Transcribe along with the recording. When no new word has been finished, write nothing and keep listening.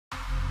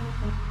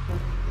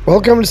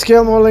Welcome to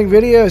Scale Modeling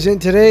Videos. In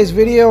today's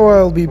video,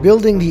 I'll be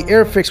building the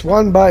Airfix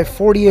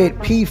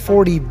 1x48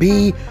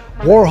 P-40B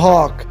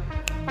Warhawk.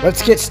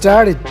 Let's get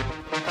started.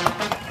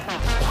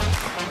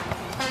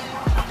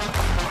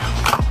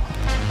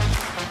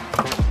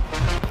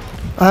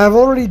 I've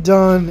already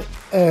done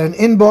an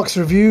inbox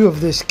review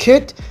of this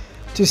kit.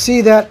 To see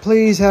that,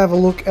 please have a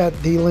look at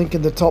the link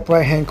in the top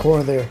right hand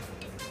corner there.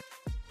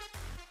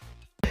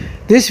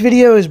 This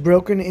video is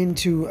broken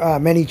into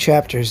many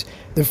chapters.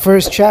 The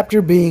first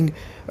chapter being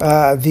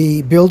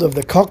the build of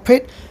the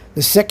cockpit,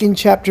 the second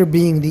chapter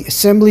being the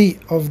assembly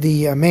of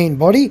the main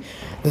body,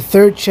 the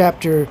third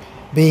chapter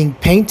being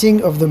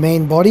painting of the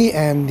main body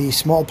and the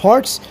small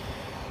parts,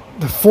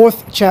 the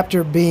fourth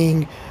chapter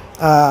being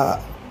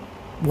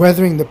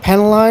weathering the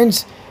panel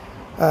lines,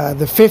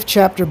 the fifth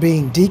chapter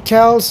being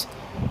decals,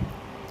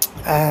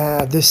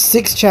 the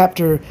sixth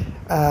chapter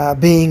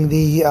being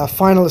the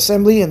final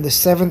assembly, and the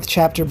seventh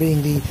chapter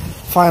being the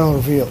final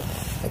reveal.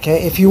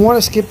 Okay, if you want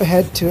to skip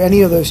ahead to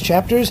any of those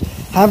chapters,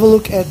 have a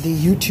look at the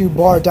YouTube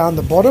bar down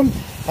the bottom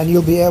and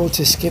you'll be able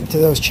to skip to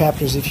those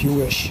chapters if you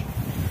wish.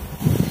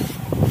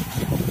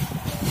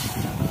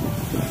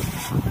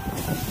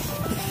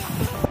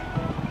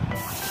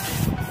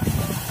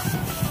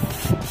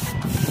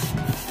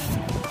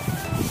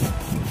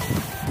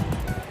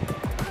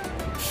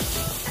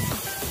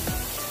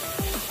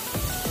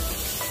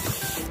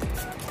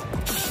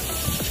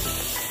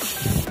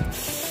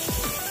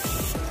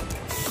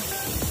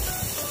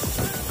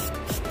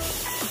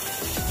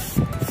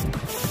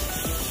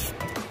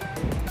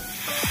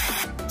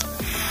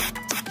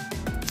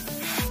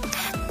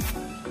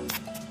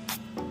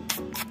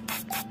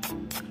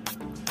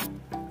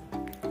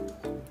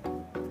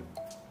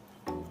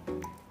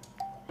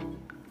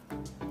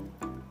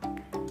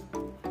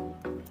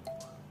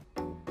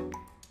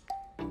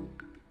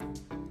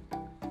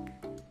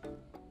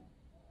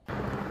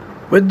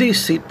 With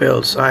these seat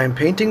belts, I am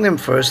painting them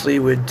firstly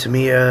with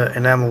Tamiya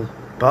enamel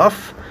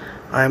buff.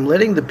 I am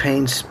letting the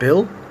paint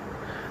spill.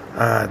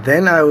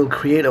 Then I will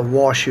create a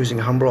wash using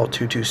Humbrol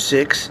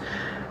 226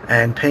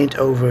 and paint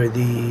over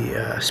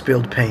the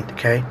spilled paint.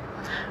 Okay,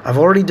 I've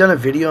already done a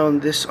video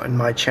on this on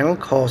my channel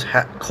called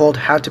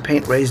How to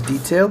Paint Raised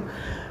Detail.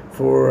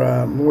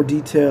 For more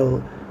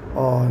detail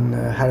on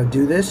how to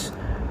do this,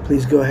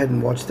 please go ahead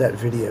and watch that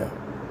video.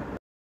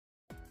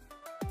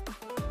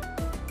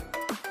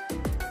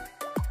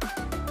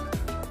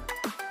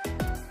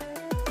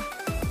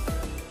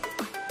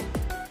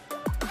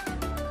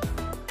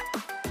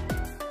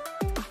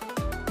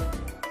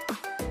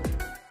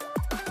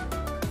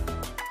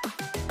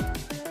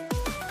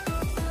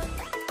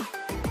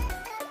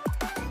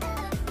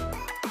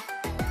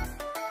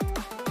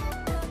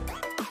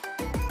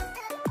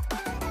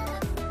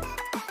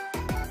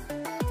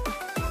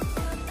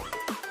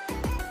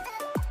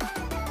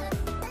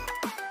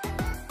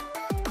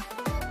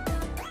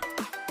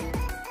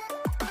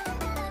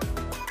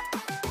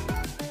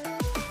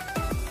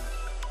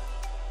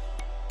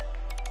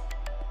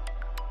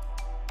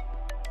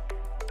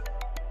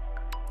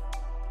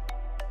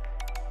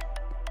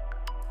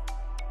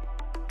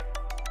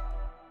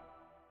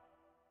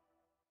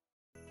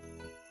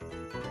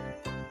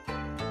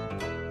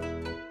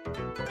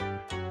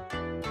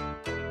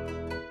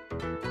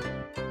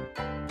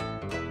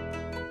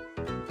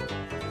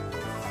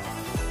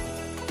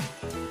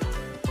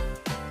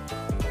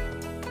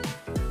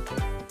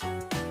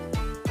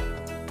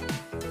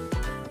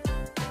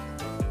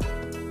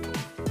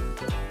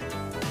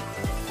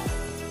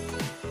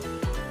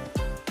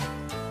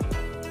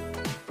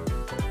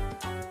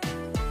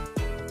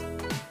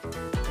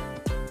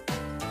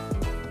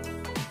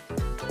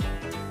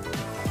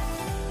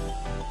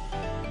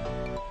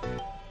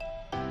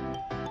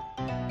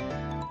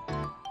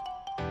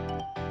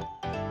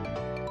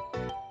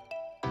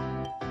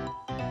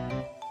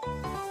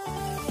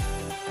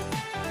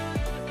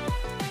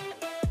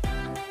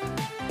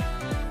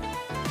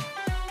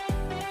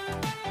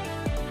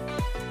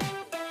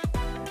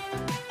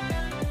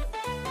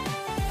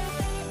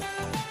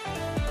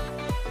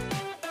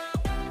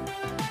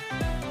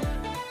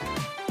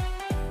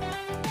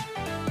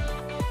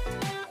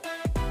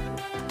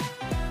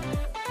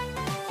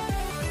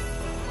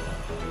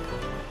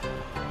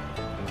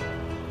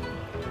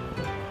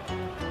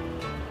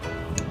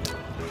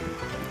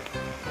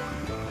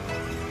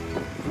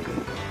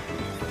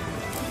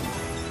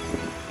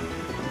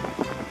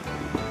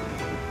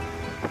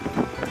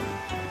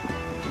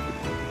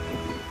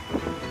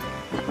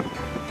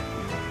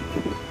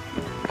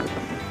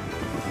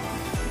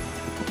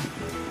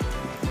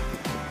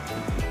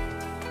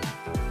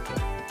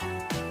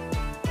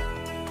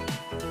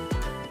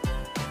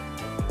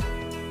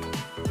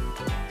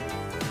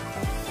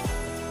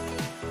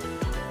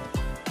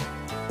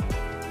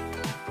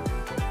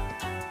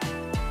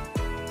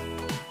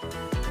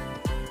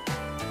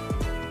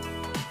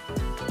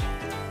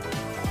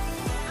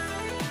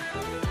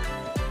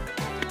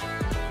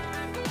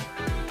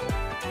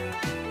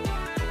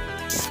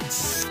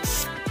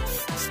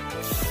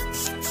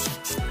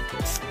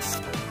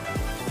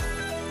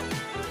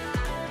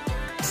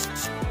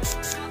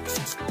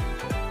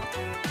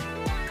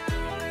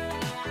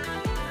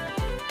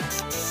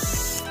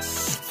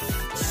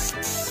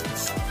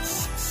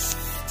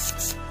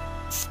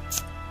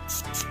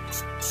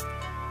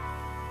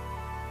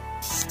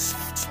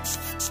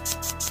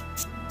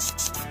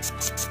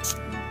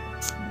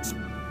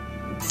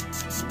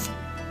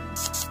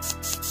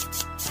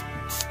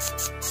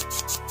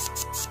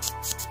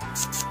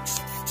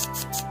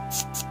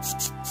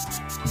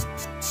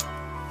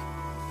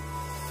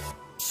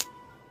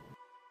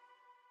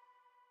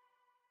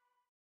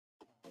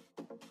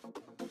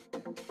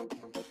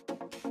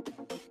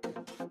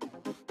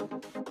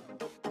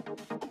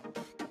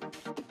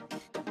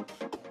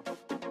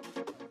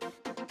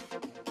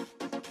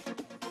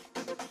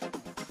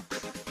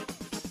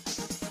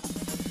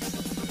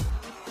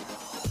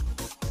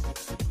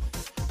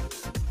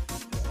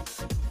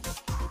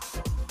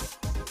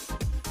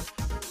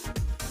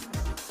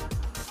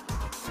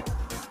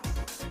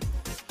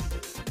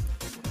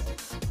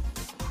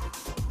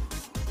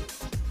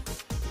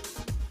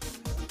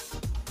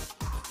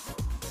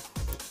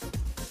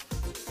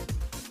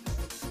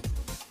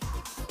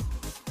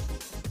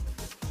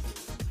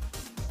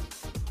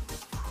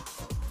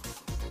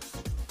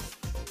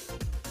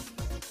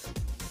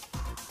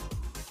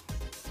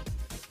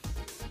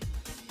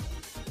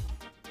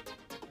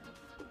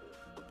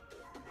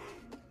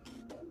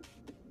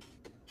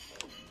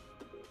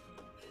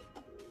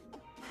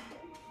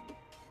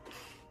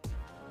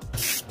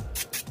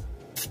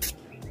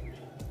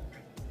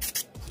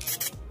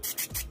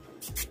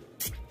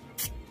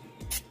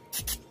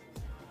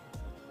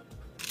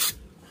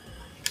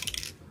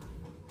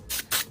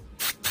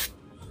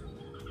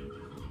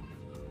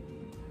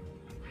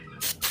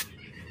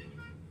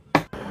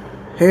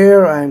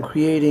 Here I'm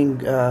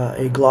creating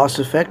a gloss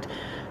effect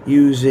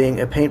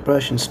using a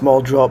paintbrush and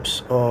small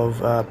drops of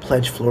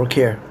Pledge Floor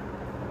Care.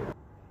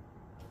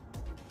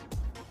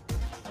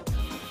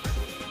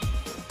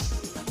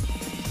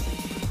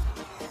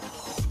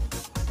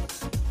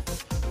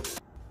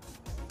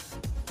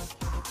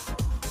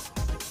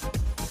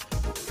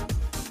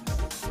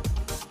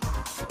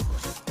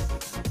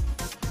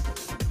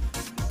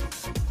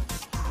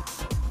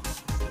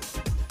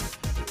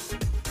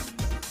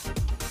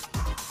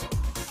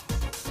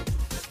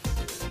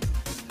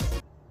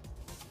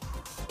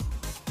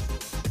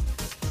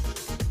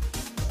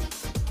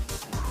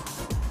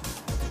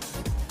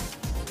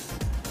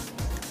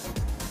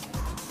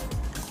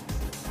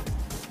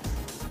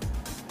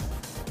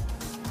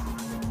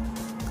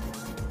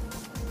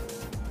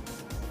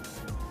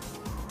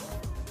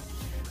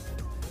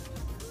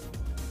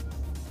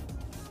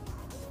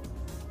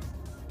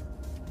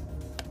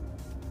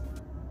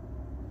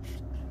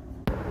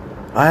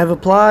 I have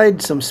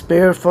applied some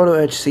spare photo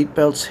etch seat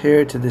belts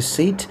here to this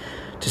seat.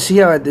 To see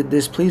how I did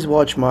this, please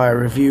watch my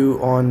review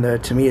on the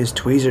Tamiya's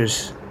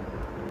tweezers.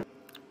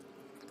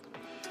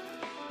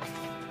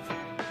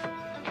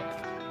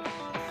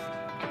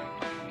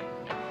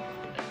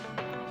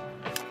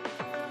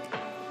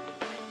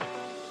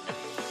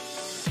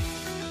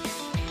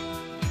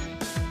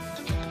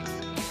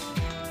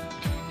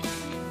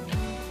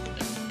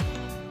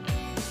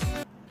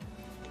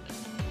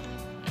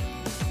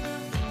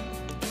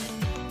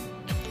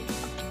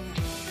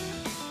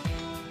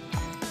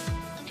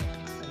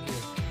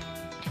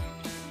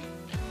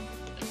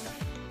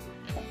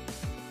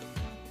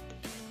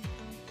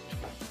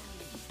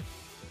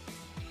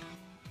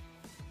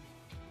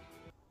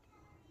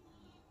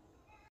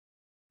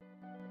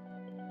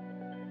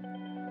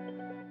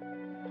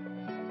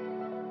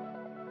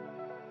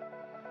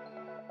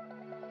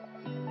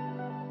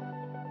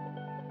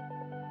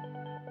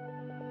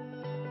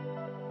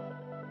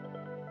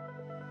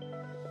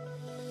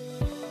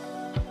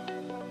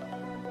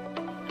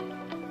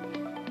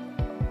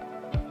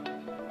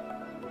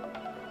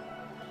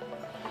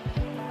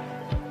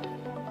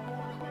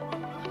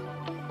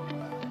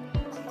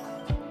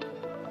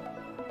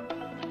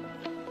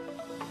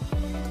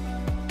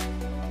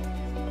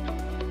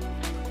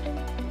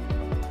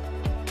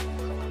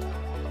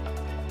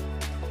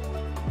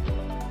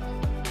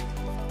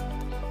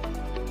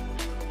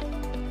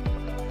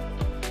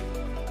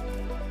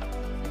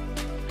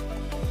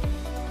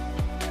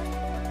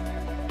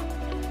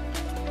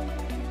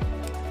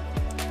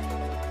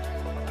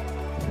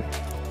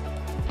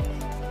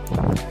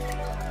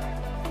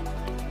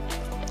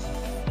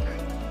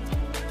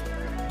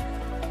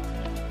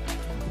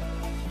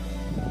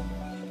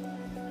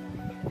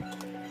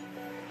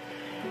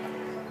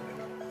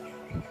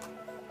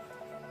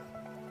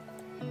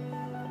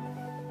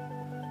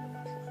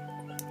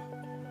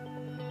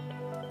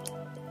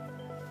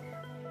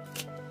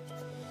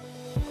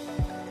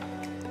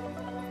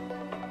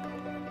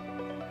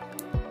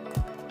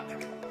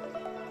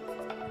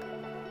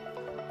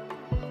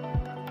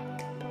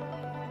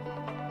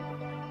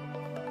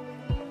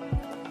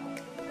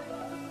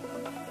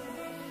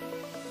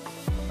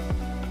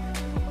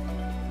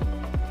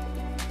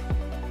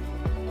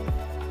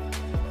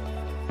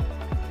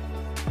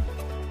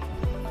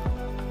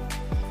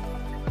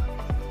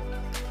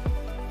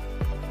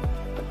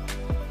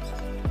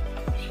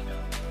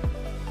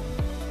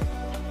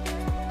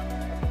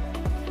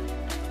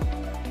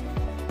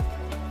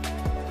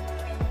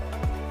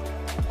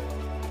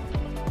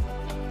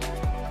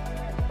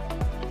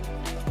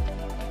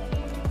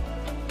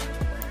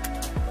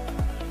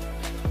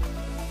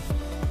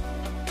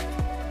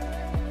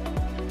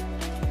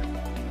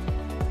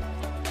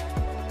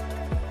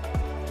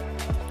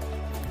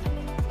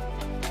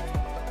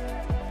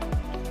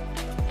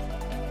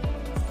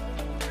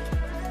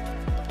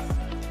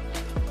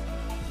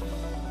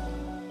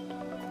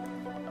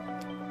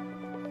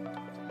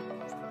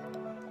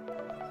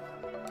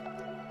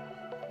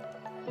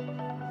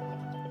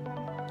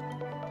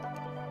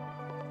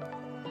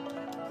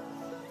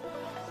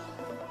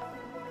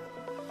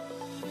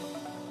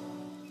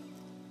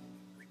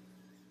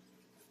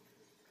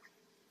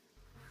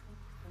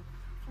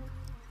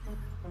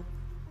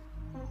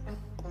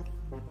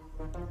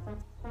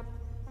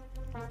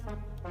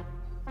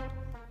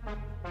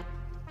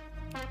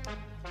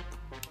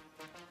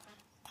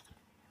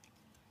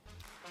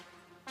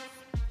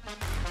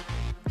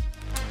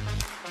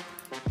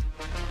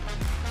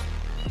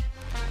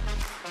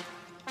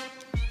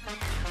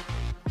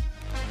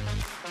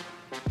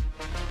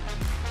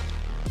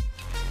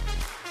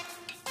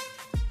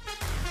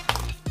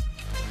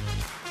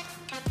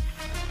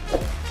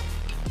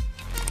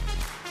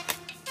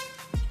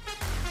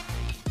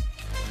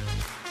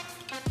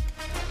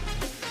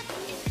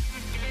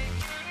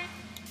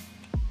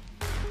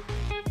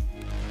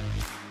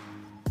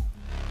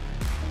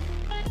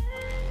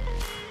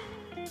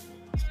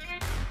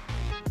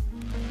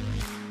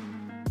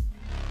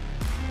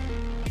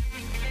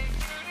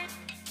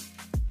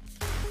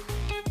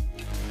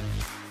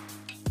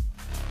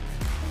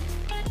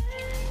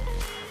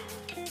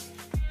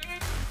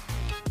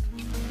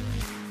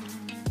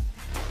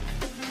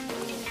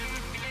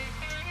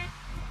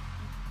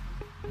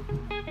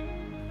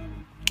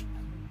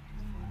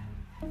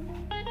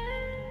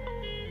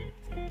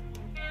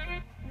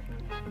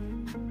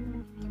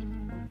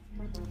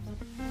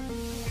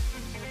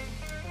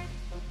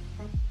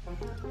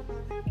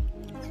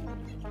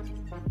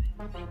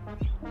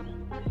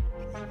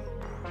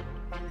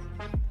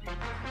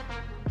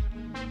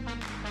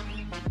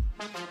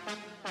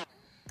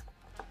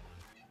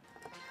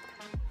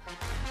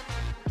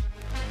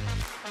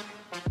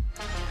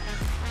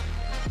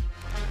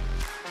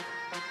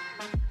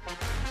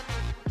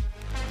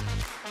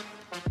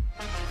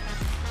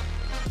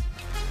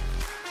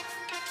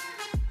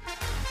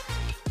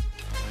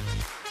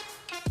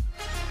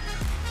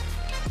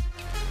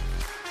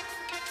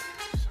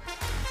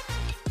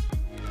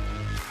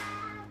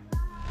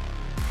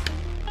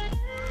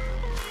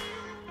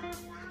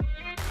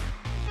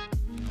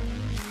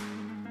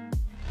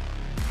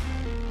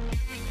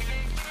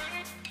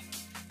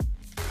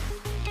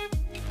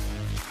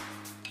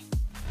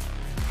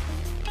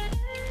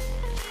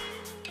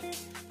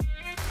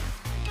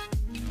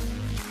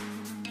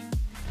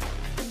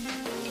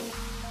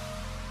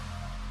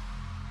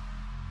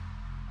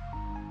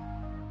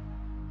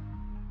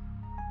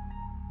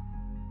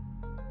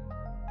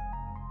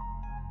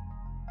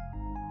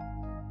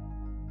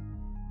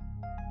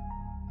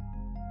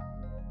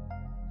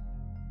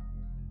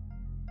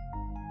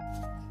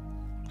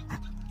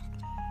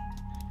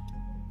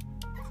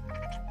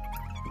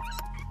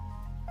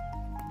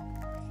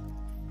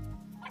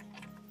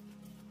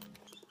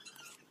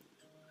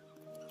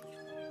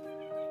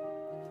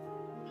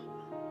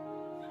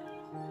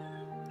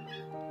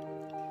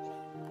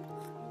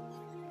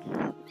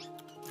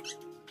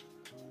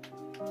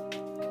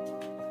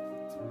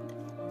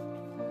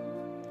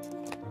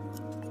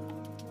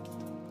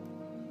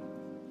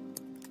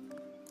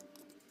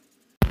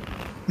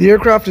 The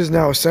aircraft is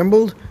now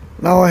assembled.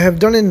 Now I have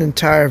done an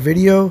entire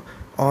video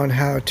on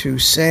how to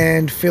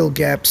sand, fill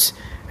gaps,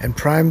 and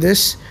prime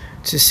this.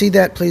 To see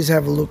that, please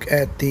have a look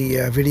at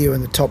the video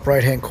in the top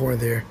right hand corner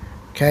there.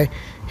 Okay,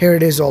 here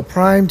it is all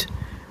primed,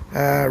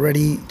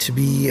 ready to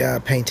be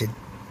painted.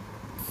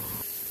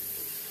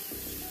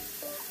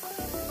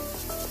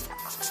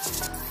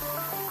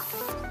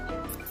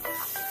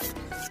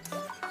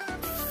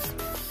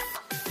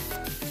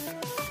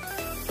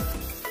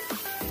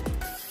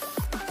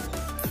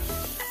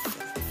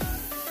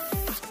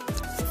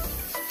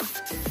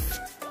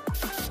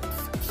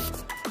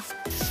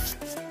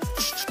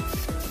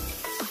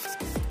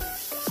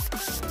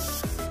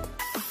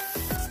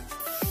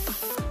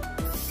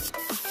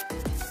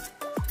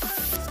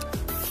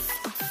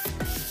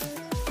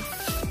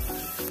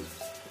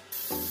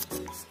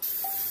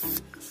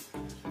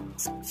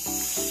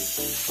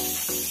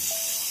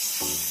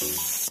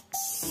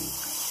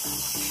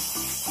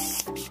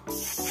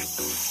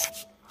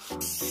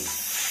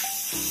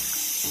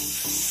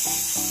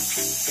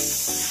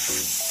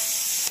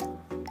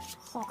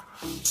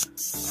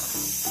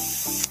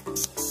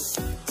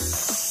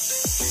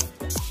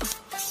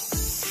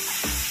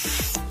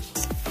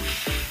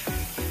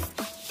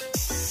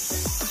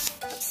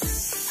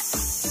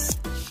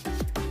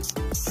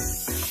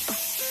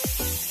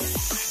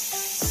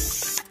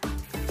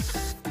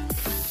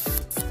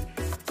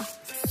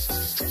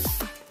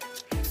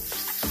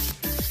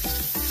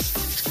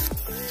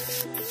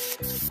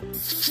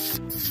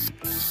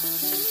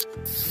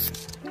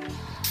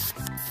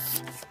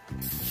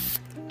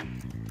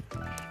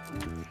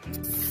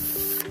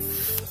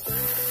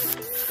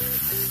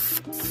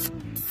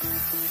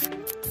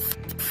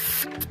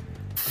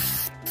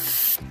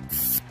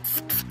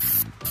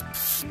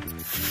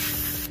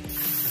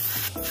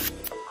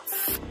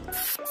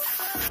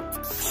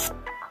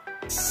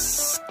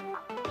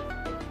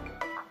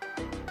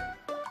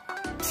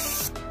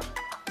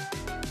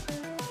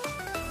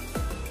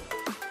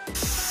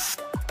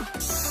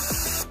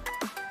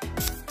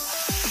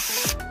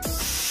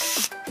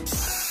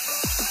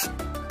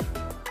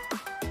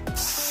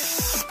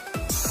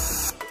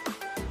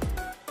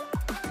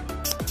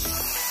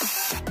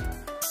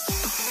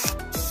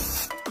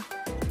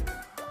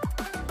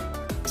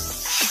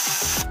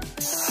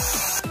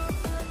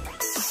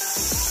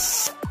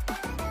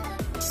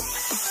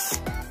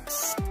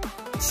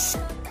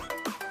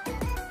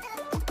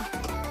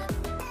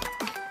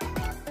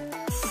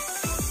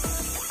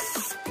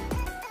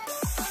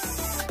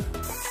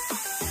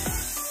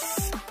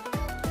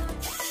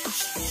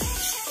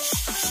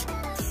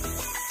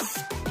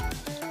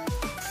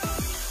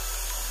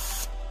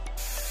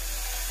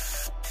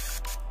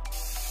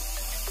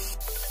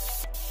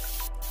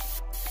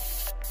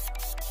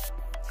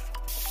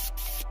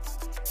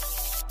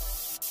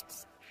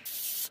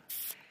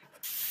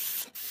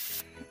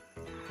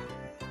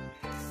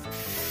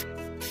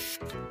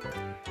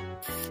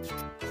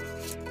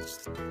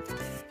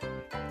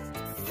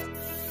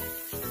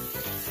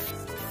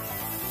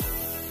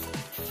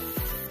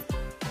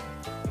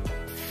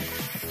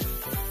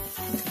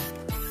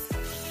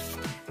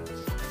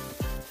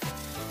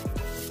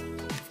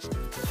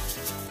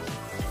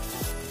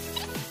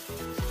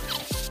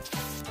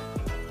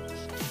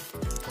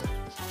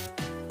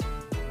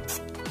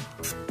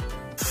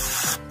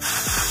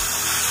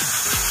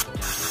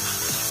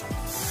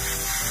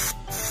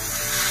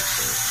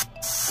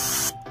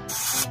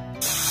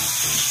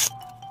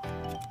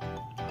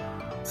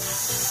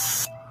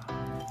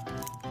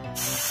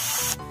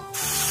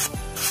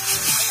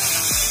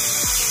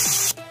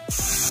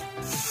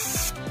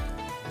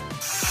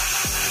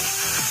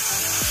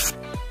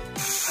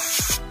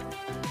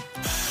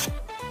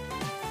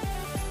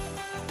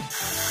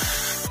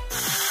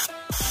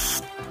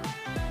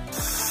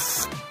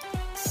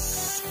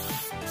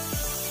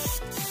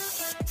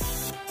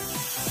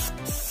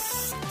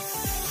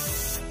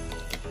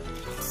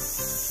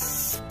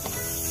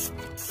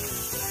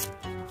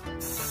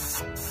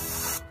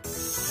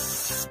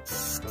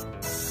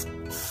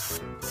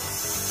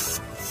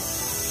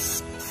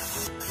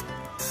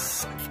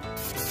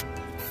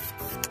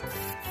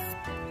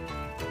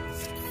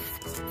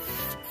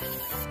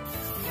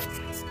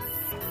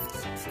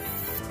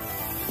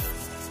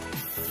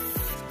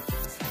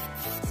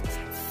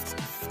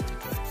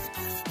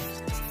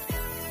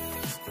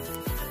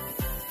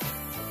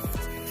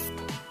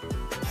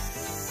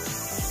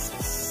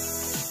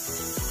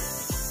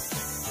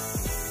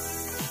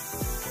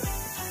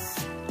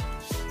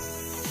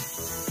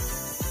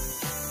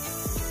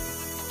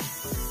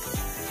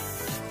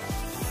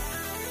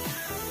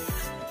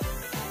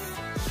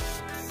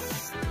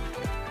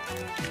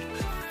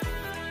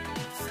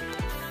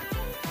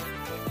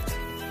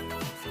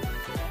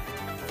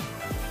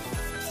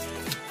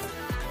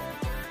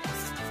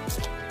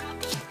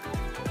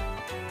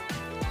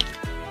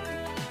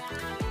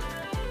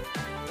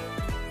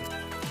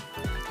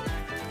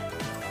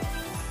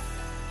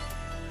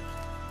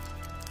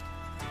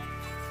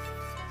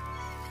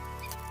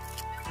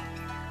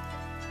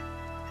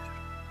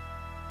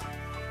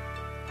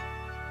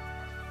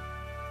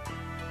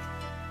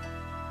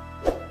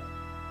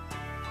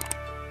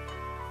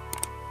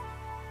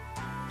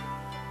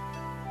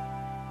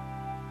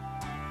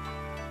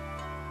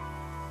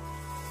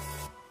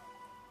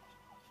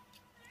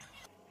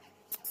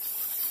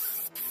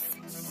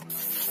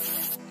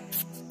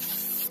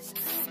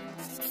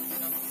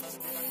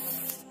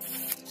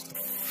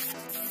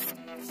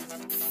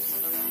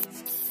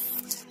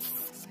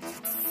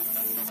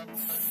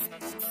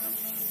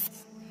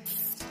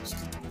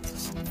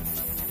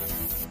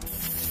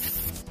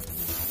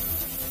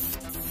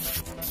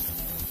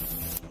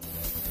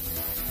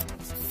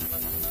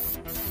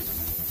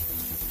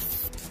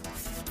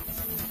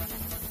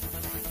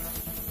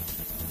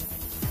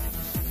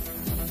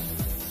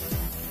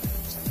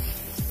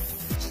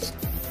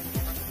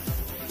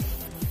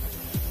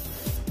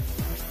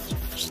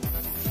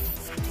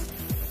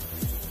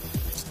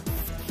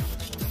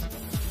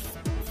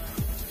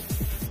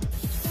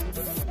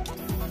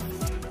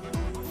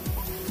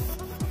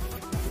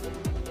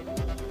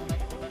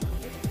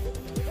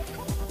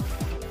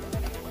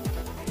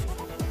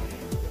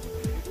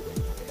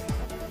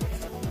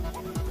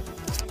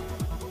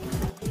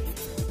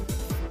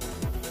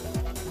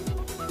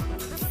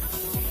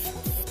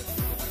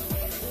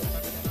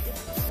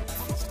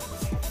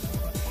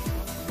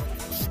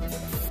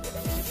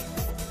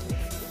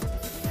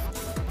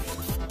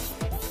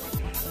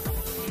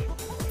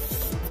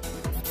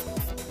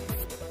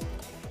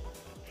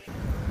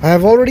 I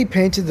have already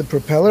painted the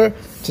propeller.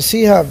 To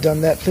see how I've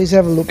done that, please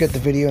have a look at the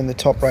video in the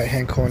top right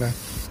hand corner.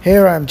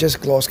 Here I'm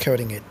just gloss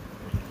coating it.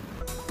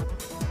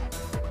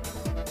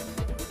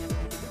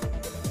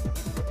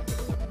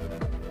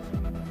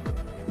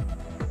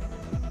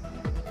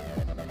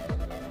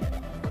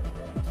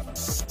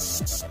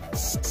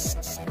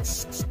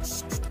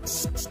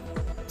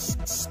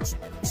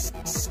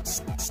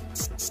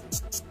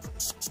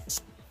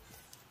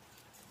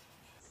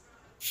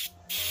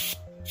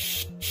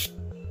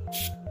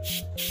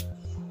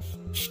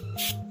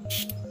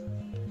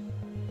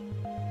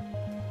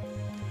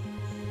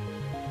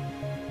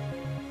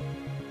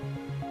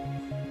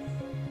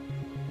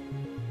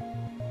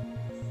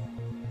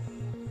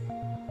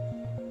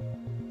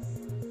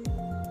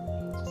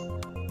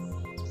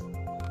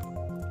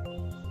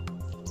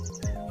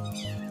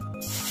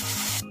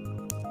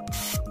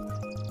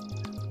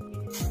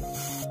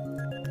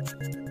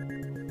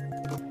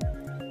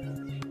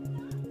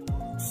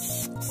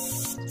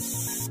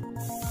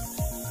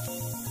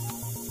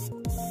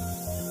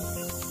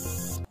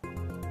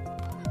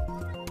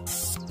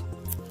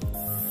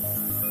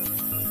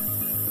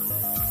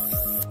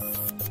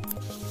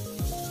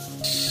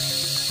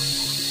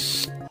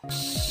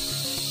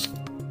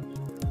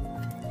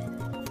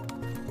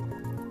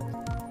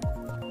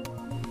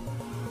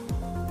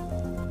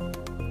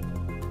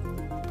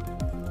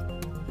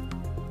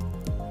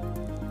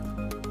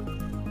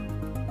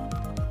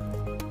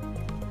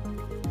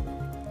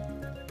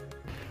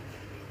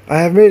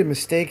 I have made a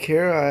mistake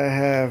here. I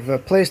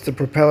have placed the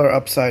propeller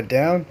upside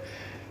down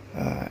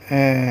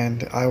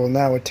and I will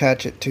now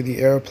attach it to the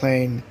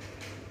airplane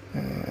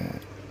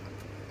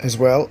as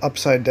well,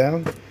 upside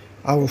down.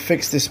 I will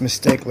fix this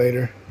mistake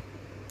later.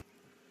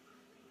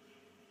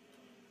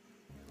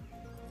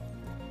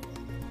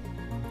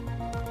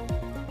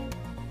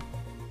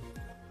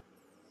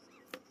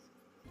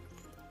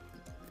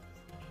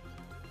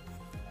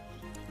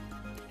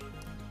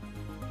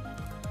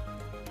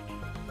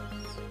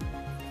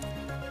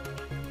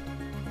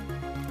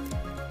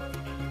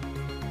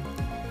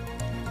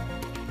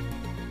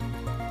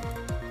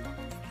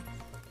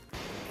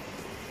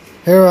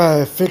 Here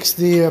I fixed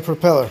the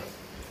propeller.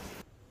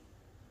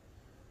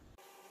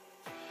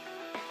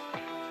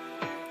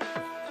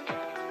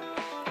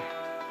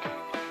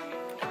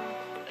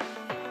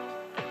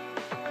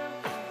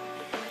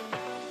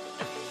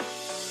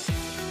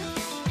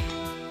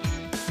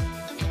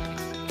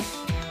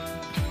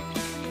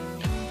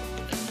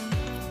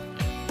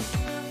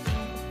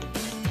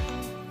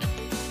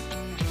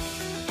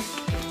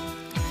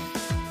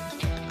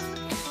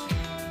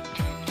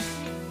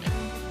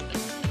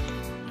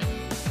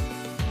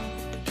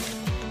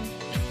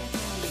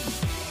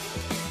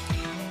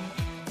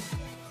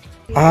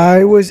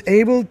 I was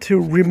able to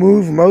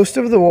remove most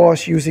of the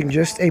wash using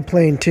just a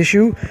plain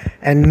tissue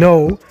and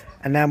no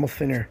enamel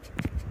thinner.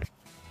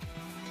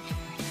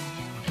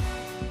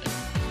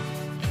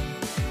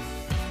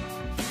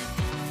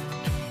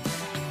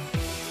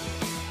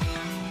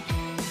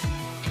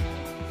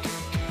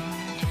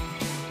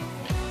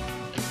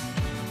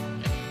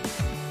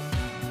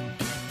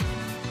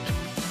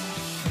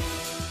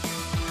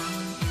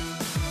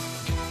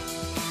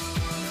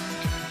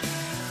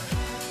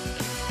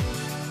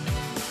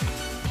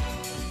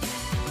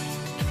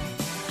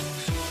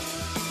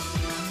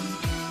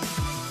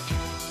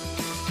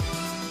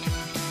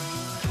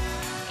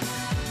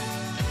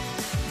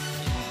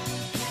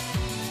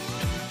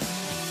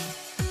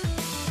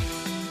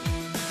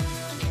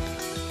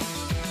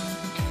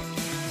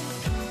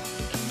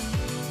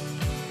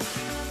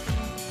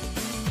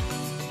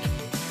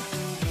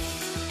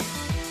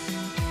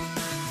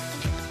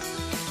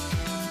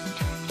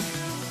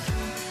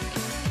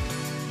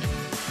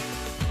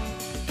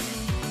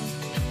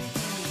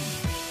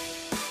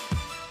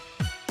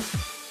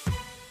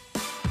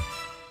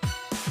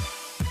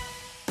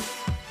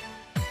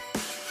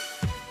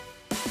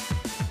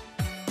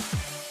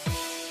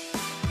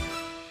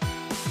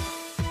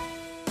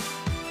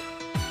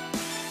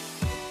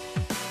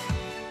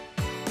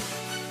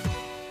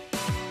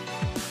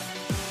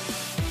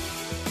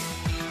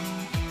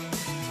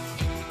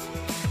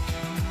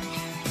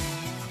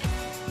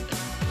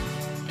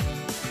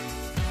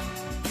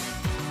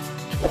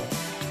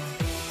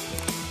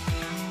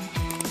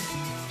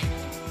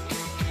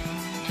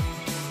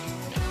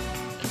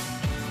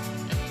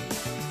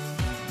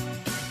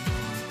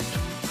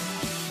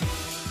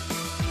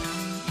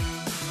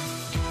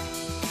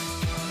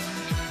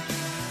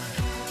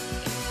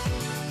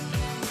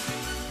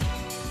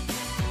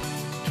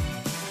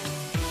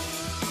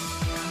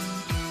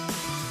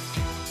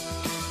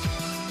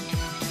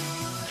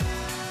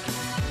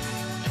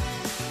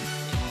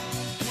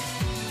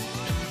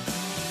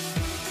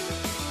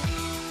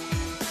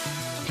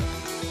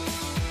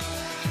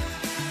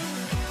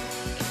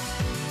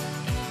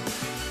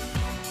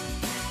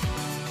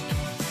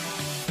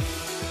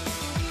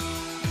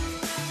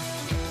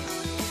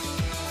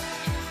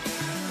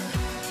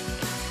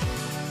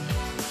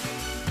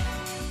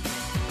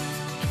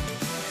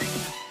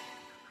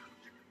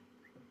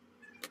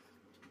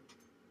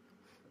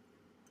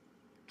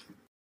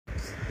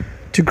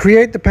 To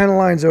create the panel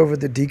lines over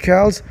the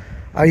decals,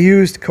 I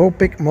used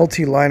Cockpit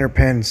multi-liner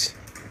pens.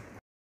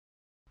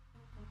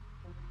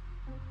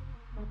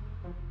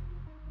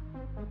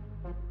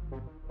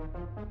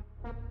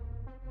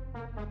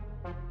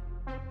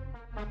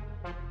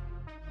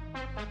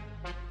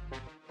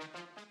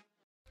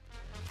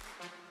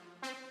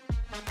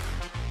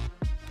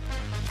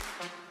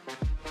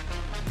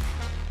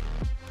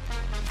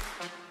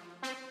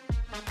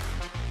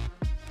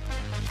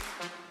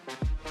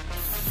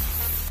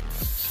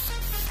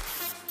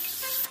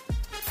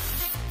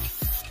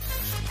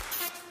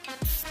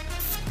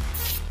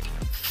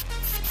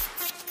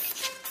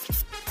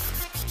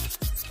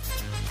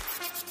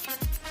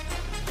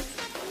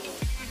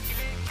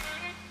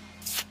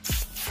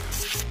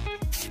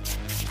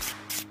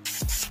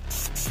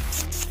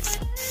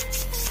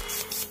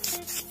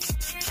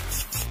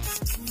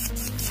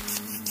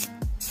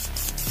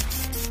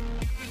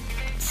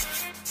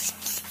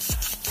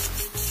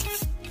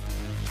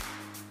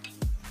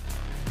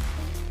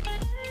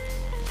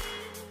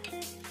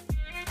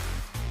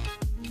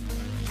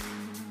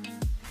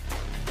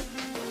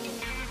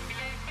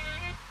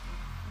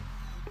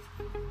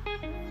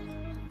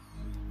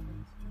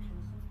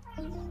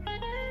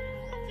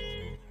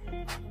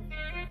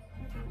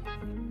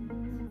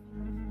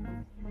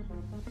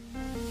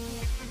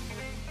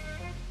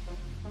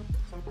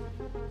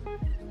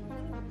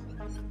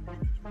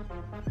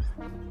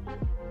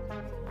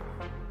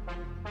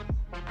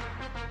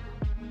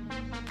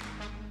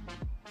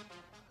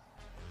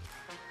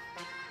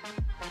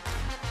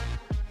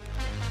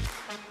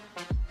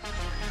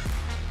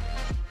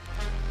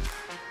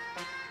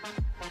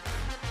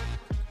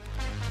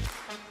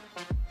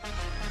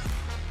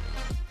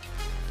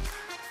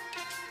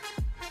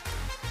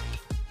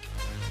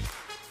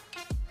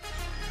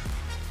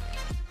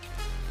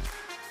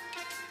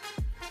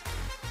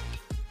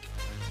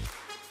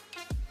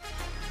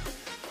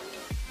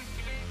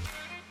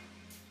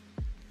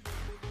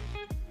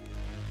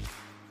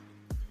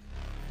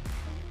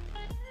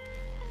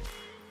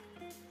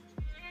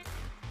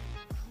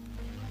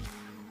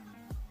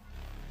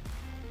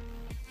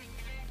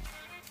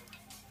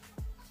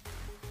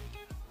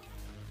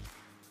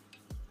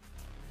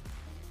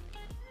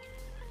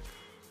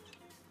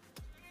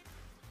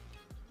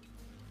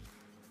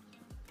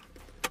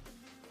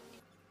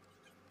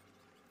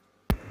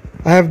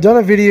 I have done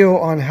a video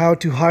on how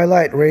to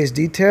highlight raised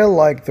detail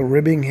like the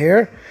ribbing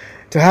here.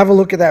 To have a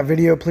look at that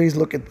video, please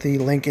look at the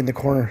link in the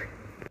corner.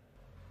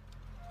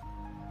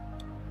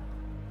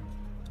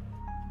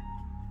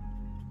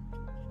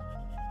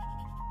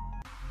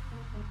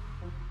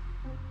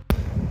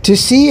 To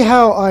see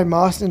how I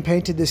masked and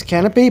painted this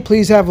canopy,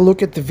 please have a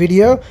look at the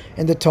video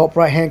in the top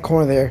right hand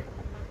corner there.